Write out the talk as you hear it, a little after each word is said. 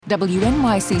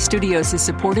WNYC Studios is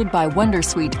supported by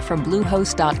Wondersuite from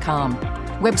Bluehost.com.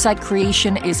 Website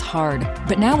creation is hard,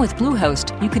 but now with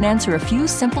Bluehost, you can answer a few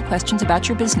simple questions about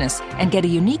your business and get a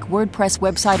unique WordPress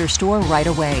website or store right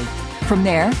away. From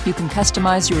there, you can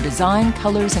customize your design,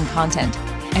 colors, and content.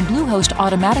 And Bluehost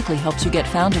automatically helps you get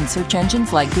found in search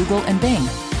engines like Google and Bing.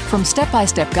 From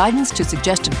step-by-step guidance to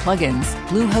suggested plugins,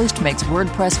 Bluehost makes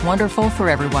WordPress wonderful for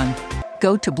everyone.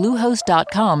 Go to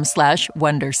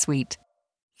bluehost.com/wondersuite.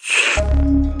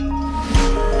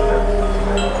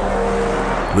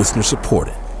 Listener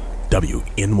supported.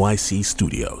 WNYC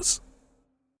Studios.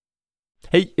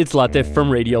 Hey, it's Latif from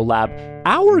Radiolab.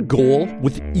 Our goal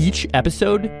with each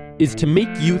episode is to make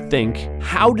you think,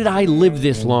 how did I live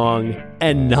this long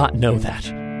and not know that?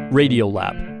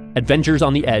 Radiolab, adventures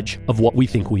on the edge of what we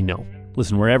think we know.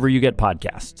 Listen wherever you get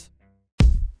podcasts.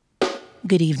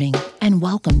 Good evening, and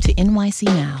welcome to NYC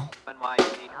Now.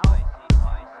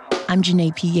 I'm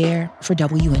Janae Pierre for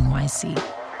WNYC.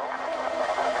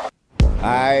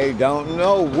 I don't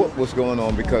know what was going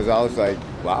on because I was like,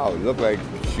 wow, it looked like,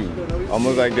 shoot,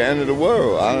 almost like the end of the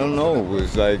world. I don't know.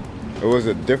 It was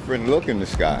a different look in the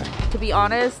sky. To be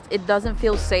honest, it doesn't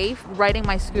feel safe riding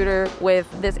my scooter with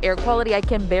this air quality. I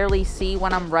can barely see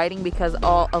when I'm riding because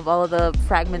all of the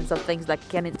fragments of things that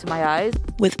get into my eyes.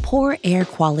 With poor air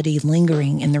quality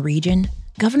lingering in the region,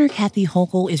 Governor Kathy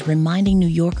Hochul is reminding New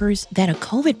Yorkers that a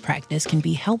COVID practice can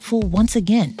be helpful once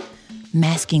again,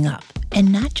 masking up,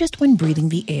 and not just when breathing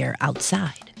the air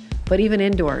outside. But even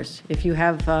indoors, if you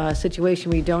have a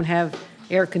situation where you don't have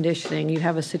air conditioning, you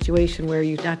have a situation where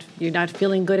you're not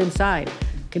feeling good inside,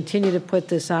 continue to put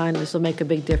this on. This will make a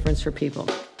big difference for people.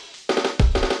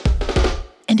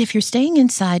 And if you're staying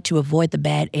inside to avoid the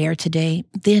bad air today,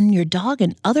 then your dog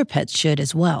and other pets should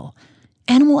as well.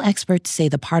 Animal experts say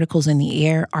the particles in the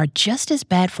air are just as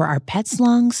bad for our pets'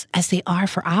 lungs as they are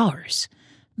for ours.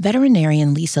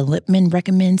 Veterinarian Lisa Lipman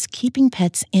recommends keeping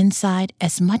pets inside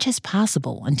as much as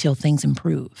possible until things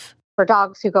improve. For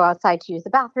dogs who go outside to use the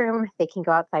bathroom, they can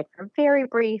go outside for very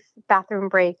brief bathroom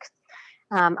breaks.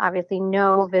 Obviously,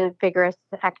 no vigorous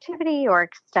activity or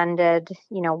extended,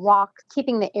 walks.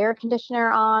 Keeping the air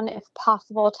conditioner on if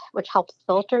possible, which helps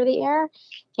filter the air,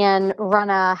 and run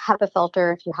a HEPA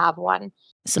filter if you have one.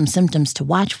 Some symptoms to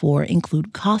watch for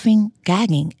include coughing,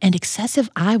 gagging, and excessive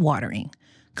eye watering.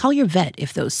 Call your vet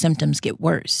if those symptoms get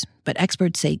worse, but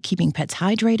experts say keeping pets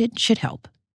hydrated should help.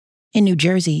 In New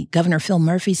Jersey, Governor Phil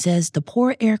Murphy says the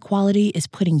poor air quality is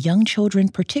putting young children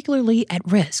particularly at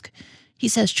risk. He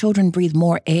says children breathe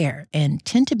more air and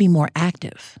tend to be more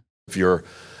active. If you're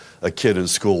a kid in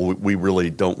school, we really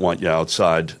don't want you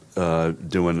outside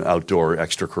doing outdoor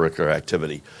extracurricular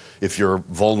activity. If you're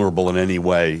vulnerable in any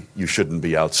way, you shouldn't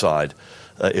be outside.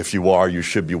 If you are, you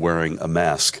should be wearing a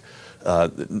mask.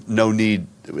 No need,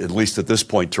 at least at this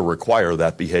point, to require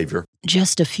that behavior.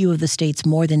 Just a few of the state's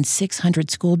more than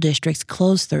 600 school districts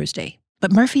closed Thursday.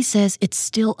 But Murphy says it's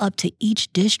still up to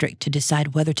each district to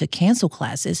decide whether to cancel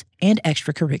classes and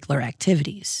extracurricular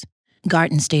activities.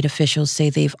 Garden state officials say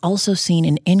they've also seen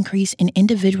an increase in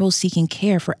individuals seeking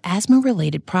care for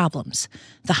asthma-related problems,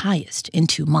 the highest in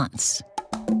 2 months.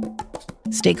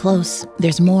 Stay close.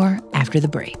 There's more after the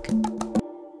break.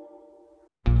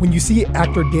 When you see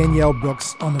actor Danielle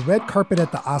Brooks on the red carpet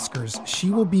at the Oscars, she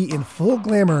will be in full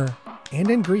glamour and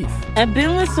in grief. I've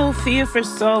been with Sophia for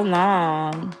so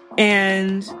long,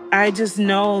 and I just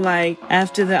know,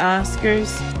 after the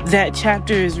Oscars, that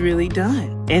chapter is really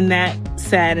done, and that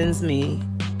saddens me.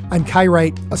 I'm Kai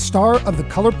Wright. A star of The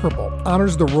Color Purple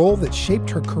honors the role that shaped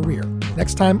her career.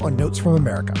 Next time on Notes from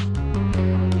America.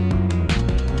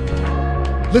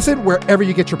 Listen wherever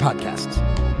you get your podcasts.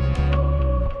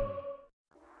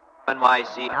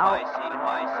 NYC.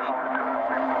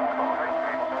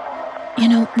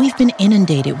 We've been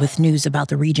inundated with news about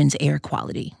the region's air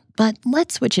quality, but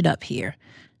let's switch it up here.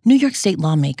 New York State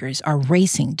lawmakers are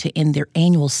racing to end their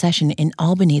annual session in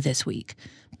Albany this week,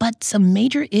 but some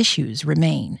major issues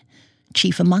remain.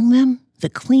 Chief among them, the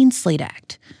Clean Slate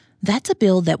Act. That's a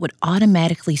bill that would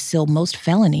automatically seal most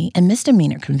felony and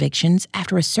misdemeanor convictions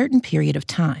after a certain period of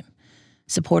time.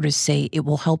 Supporters say it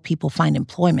will help people find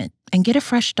employment and get a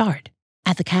fresh start.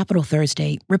 At the Capitol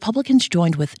Thursday, Republicans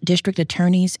joined with district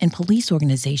attorneys and police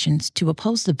organizations to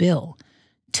oppose the bill.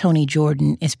 Tony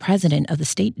Jordan is president of the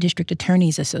State District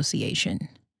Attorneys Association.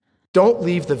 Don't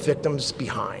leave the victims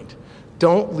behind.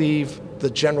 Don't leave the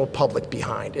general public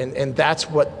behind. And that's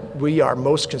what we are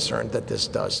most concerned that this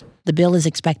does. The bill is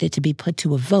expected to be put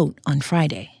to a vote on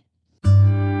Friday.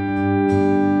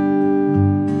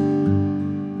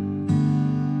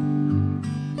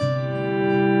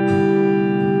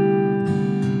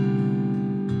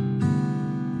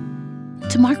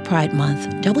 To mark Mark Pride Month,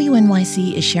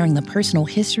 WNYC is sharing the personal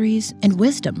histories and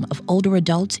wisdom of older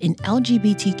adults in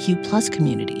LGBTQ plus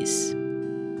communities.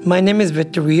 My name is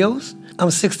Victor Rios. I'm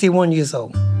 61 years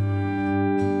old.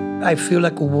 I feel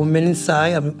like a woman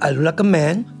inside. I look like a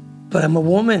man, but I'm a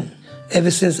woman.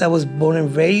 Ever since I was born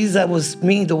and raised, that was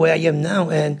me, the way I am now.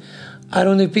 And I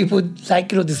don't know if people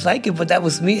like it or dislike it, but that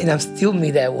was me, and I'm still me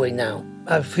that way now.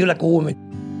 I feel like a woman.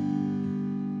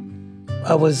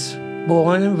 I was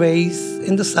born and raised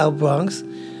in the South Bronx.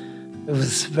 It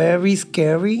was very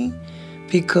scary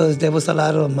because there was a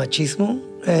lot of machismo,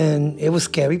 and it was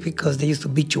scary because they used to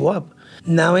beat you up.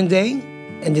 Nowadays,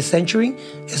 in this century,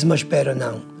 it's much better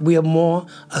now. We are more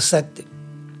accepted.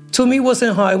 To me, it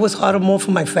wasn't hard. It was harder more for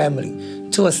my family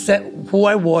to accept who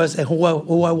I was and who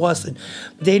I wasn't.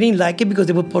 They didn't like it because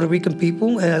they were Puerto Rican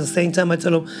people, and at the same time, I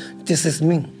told them, this is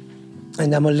me,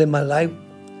 and I'm going to live my life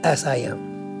as I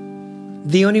am.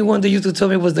 The only one that used to tell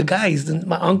me was the guys,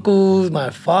 my uncles,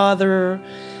 my father,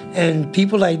 and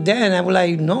people like that, and I was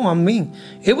like, no, I'm me.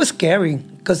 It was scary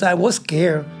because I was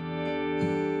scared.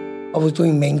 I was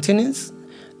doing maintenance,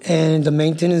 and the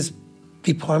maintenance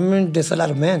department, there's a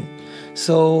lot of men.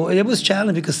 So it was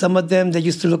challenging because some of them, they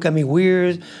used to look at me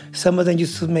weird. Some of them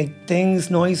used to make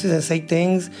noises and say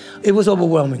things. It was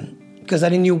overwhelming because I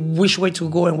didn't know which way to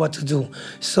go and what to do.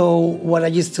 So what I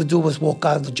used to do was walk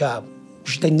out of the job.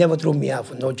 They never threw me out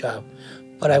for no job,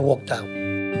 but I walked out.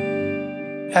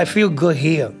 I feel good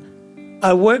here.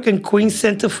 I work in Queens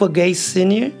Center for Gay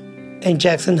Senior in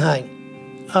Jackson Heights.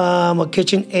 I'm a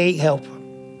kitchen aid helper.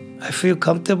 I feel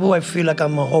comfortable. I feel like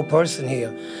I'm a whole person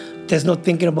here. There's no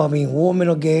thinking about being woman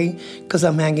or gay because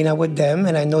I'm hanging out with them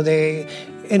and I know they're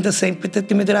in the same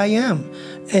predicament that I am.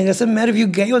 And it doesn't matter if you're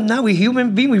gay or not. We're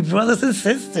human beings. We're brothers and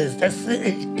sisters. That's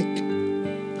it.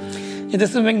 It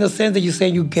doesn't make no sense that you say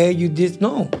you're gay, you this.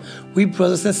 No. We're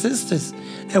brothers and sisters.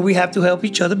 And we have to help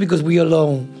each other because we're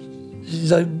alone.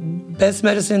 The best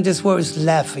medicine in this world is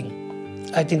laughing.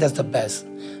 I think that's the best.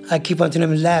 I keep on telling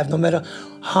them, laugh. No matter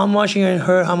how much you're in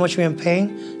hurt, how much you're in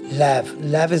pain, laugh.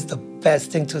 Laugh is the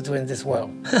best thing to do in this world.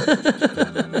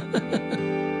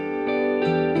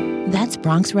 That's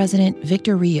Bronx resident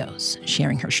Victor Rios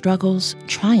sharing her struggles,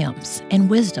 triumphs, and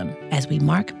wisdom as we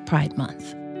mark Pride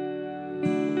Month.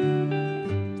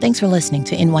 Thanks for listening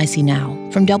to NYC Now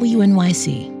from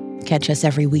WNYC. Catch us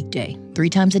every weekday, 3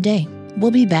 times a day. We'll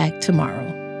be back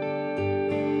tomorrow.